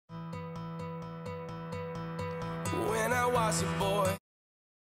when I was a boy.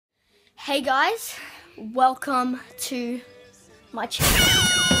 Hey guys, welcome to my channel.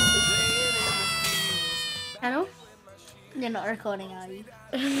 You're not recording, are you?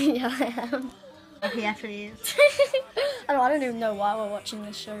 Yeah, I am. He actually is. I don't even know why we're watching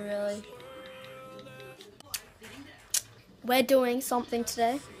this show, really. We're doing something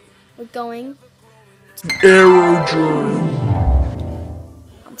today. We're going to Airodrome.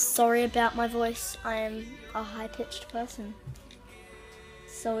 I'm sorry about my voice. I am a high-pitched person.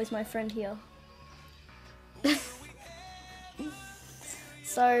 So is my friend here.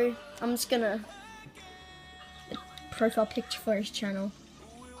 So, I'm just gonna profile picture for his channel.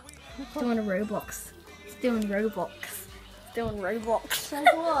 Doing a Roblox. He's doing Roblox. Doing Roblox. So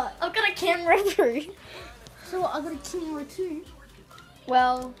what? I've got a camera too. So what? I got a camera too.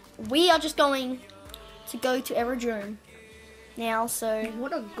 Well, we are just going to go to Airodrome now, so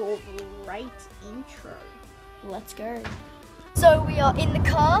What a great intro. let's go. So we are in the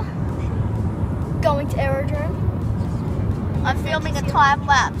car, going to Airodrome. I'm filming a time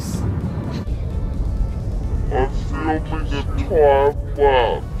lapse.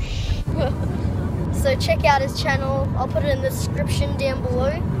 So check out his channel. I'll put it in the description down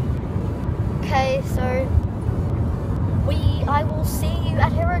below. Okay, so I will see you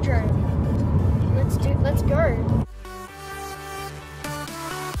at Airodrome. Let's go.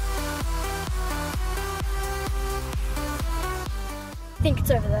 I think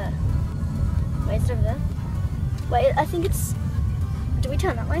it's over there. Wait, it's over there. Wait, I think it's. Do we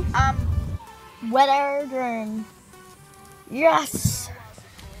turn that way? Wet Airodrome. Yes!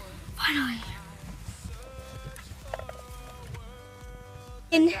 Finally.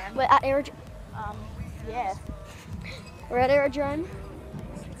 We're at Airodrome. Yeah. We're at Airodrome.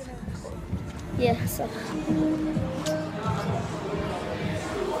 Yeah, so.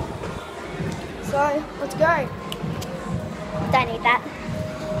 So, let's go. Don't need that.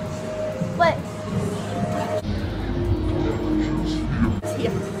 Wait.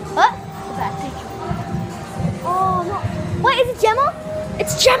 What? Oh, no. Wait, is it Gemma?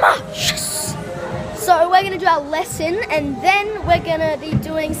 It's Gemma! Yes! So we're gonna do our lesson and then we're gonna be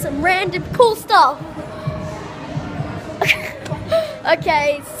doing some random cool stuff.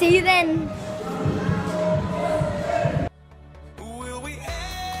 Okay, see you then. Will we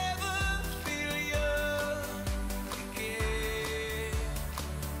ever feel young again?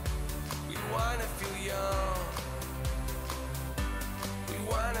 We wanna feel young. We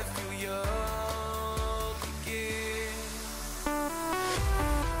wanna feel young again.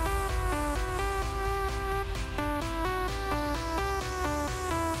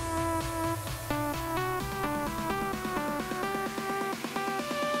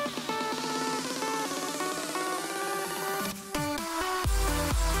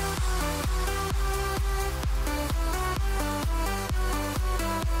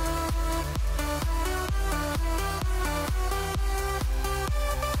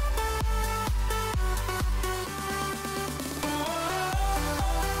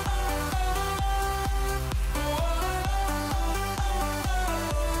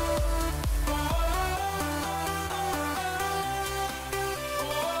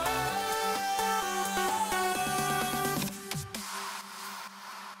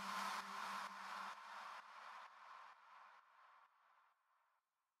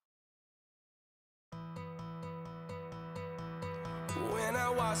 When I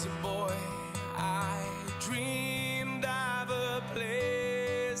was a boy, I dreamed of a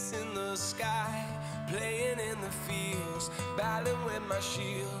place in the sky, playing in the fields, battling with my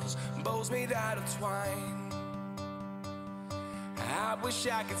shields, bows made out of twine. I wish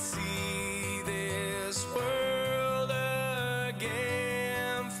I could see this world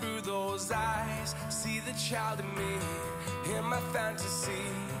again through those eyes, see the child in me, in my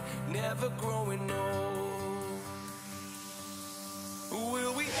fantasy, never growing old.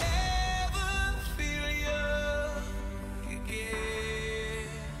 Will we ever feel young again?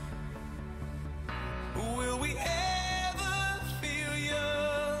 Will we ever feel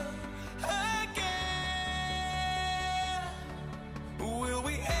young again? Will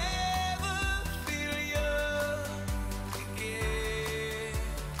we ever feel young again?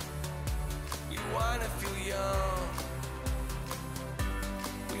 We wanna feel young.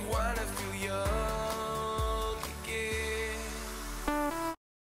 We wanna feel young again.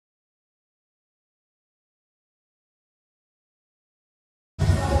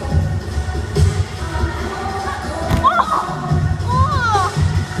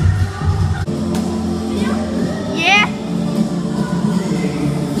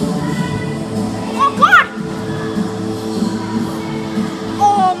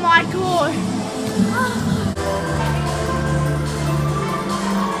 Oh my god!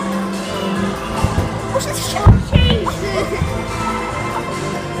 Good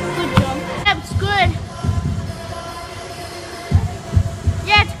job. That's good.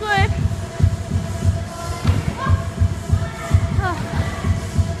 Yeah, it's good.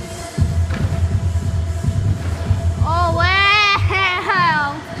 Oh wow!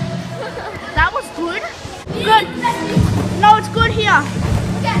 That was good. Good. No, it's good here.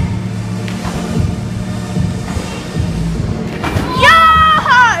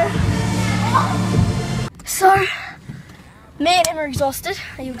 So, me and him are exhausted.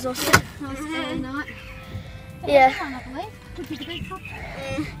 Are you exhausted? Not. Yeah.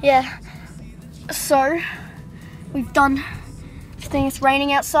 Yeah. So, we've done this thing. It's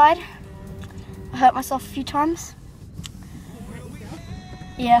raining outside. I hurt myself a few times.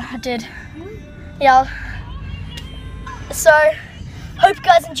 Yeah, I did. Yeah. So, hope you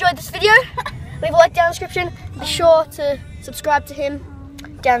guys enjoyed this video. Leave a like down in the description. Be sure to subscribe to him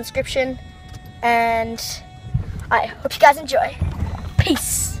down in the description. And I hope you guys enjoy.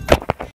 Peace.